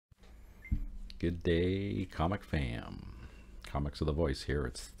Good day, comic fam. Comics of the Voice here.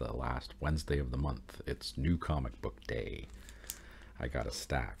 It's the last Wednesday of the month. It's New Comic Book Day. I got a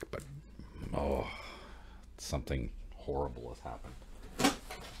stack, but something horrible has happened.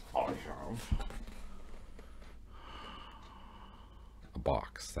 I have a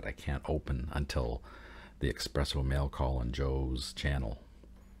box that I can't open until the Expresso mail call on Joe's channel.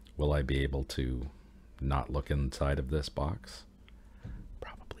 Will I be able to not look inside of this box?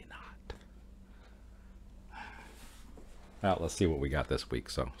 Probably not. Well, let's see what we got this week,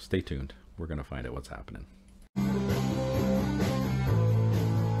 so stay tuned. We're going to find out what's happening.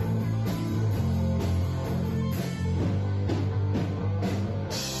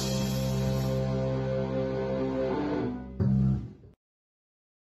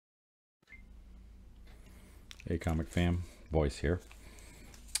 Hey comic fam, Voice here,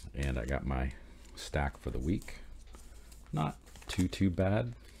 and I got my stack for the week. Not too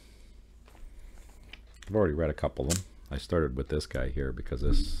bad. I've already read a couple of them. I started with this guy here because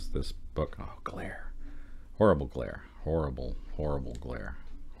this book, glare, horrible glare, horrible glare,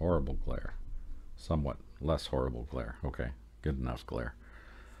 horrible glare, somewhat less horrible glare. Okay, good enough glare.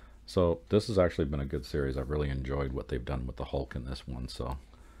 So this has actually been a good series. I've really enjoyed what they've done with the Hulk in this one. So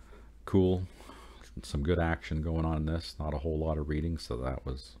cool. Some good action going on in this. Not a whole lot of reading, so that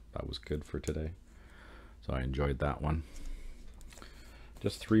was good for today. So I enjoyed that one.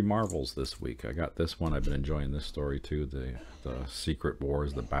 Just 3 Marvels this week. I got this one. I've been enjoying this story too. The Secret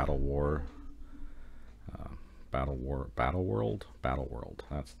Wars, the Battle War, Battle World.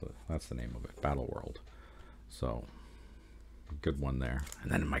 That's the name of it. Battle World. So good one there.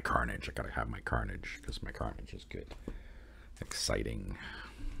 And then my Carnage. I gotta have my Carnage because my Carnage is good, exciting.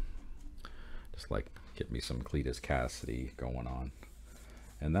 Just like get me some Cletus Cassidy going on.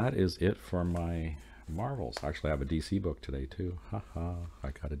 And that is it for my Marvels. Actually, I have a DC book today too. Haha,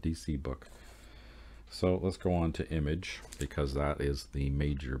 I got a DC book. So let's go on to Image, because that is the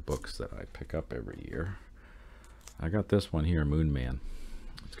major books that I pick up every year. I got this one here, Moon Man.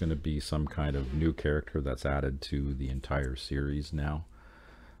 It's going to be some kind of new character that's added to the entire series now,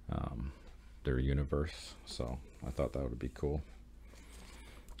 their universe. So I thought that would be cool.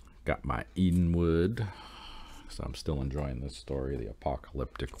 Got my Edenwood, so I'm still enjoying this story, the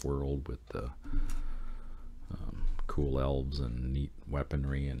apocalyptic world with the cool elves and neat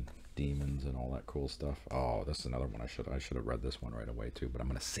weaponry and demons and all that cool stuff. Oh, this is another one I should have read this one right away too, but I'm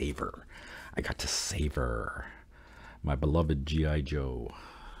gonna savor. I got to savor my beloved G.I. Joe,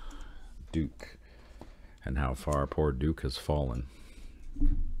 Duke, and how far poor Duke has fallen.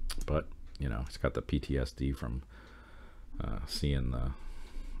 But you know, it's got the PTSD from seeing the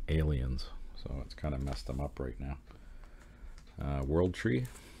aliens, so it's kind of messed them up right now. World Tree,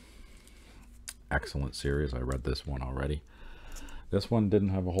 excellent series. I read this one already. This one didn't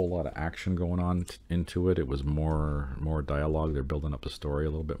have a whole lot of action going on into it. It was more dialogue. They're building up the story a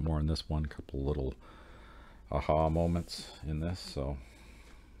little bit more in this one. Couple little aha moments in this. So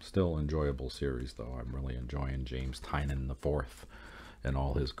still enjoyable series though. I'm really enjoying James Tynion IV and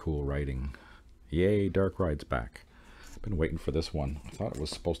all his cool writing. Yay, Dark Ride's back. Been waiting for this one. I thought it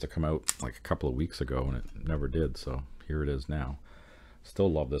was supposed to come out like a couple of weeks ago and it never did, so here it is now.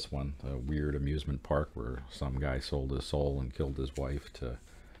 Still love this one. A weird amusement park where some guy sold his soul and killed his wife to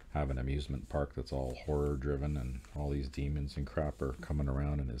have an amusement park that's all horror driven, and all these demons and crap are coming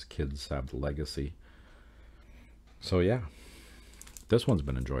around and his kids have the legacy. So yeah, this one's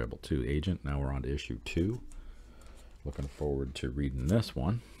been enjoyable too. Agent, now we're on to issue 2. Looking forward to reading this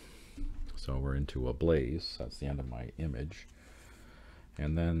one. So we're into Ablaze. That's the end of my Image.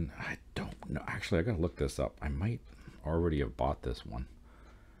 And then I don't know. Actually, I gotta look this up. I might already have bought this one,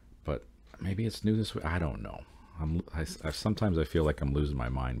 but maybe it's new this week. I don't know. Sometimes I feel like I'm losing my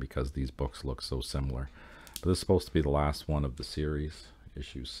mind because these books look so similar. But this is supposed to be the last one of the series,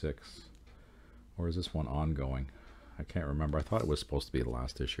 issue 6. Or is this one ongoing? I can't remember. I thought it was supposed to be the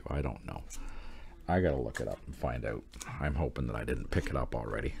last issue. I don't know. I gotta look it up and find out. I'm hoping that I didn't pick it up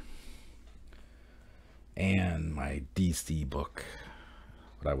already. And my DC book,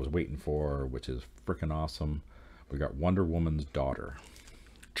 what I was waiting for, which is freaking awesome. We got Wonder Woman's daughter,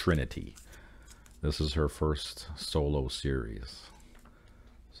 Trinity. This is her first solo series.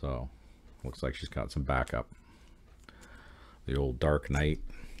 So, looks like she's got some backup. The old Dark Knight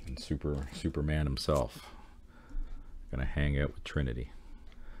and Superman himself. Gonna hang out with Trinity.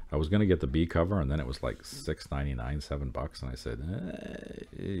 I was gonna get the B cover, and then it was like $6.99, $7, and I said,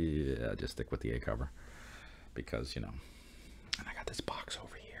 yeah, just stick with the A cover. Because, you know, and I got this box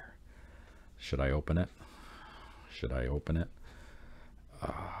over here. Should I open it? Should I open it?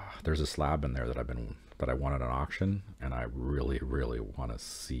 There's a slab in there that I wanted at auction, and I really want to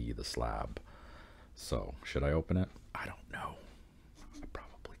see the slab. So, should I open it? I don't know. I'm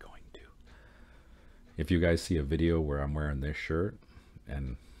probably going to. If you guys see a video where I'm wearing this shirt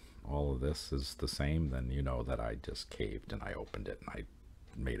and all of this is the same, then you know that I just caved and I opened it and I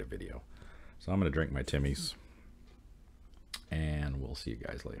made a video. So I'm going to drink my Timmy's and we'll see you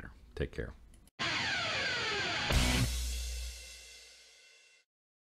guys later. Take care.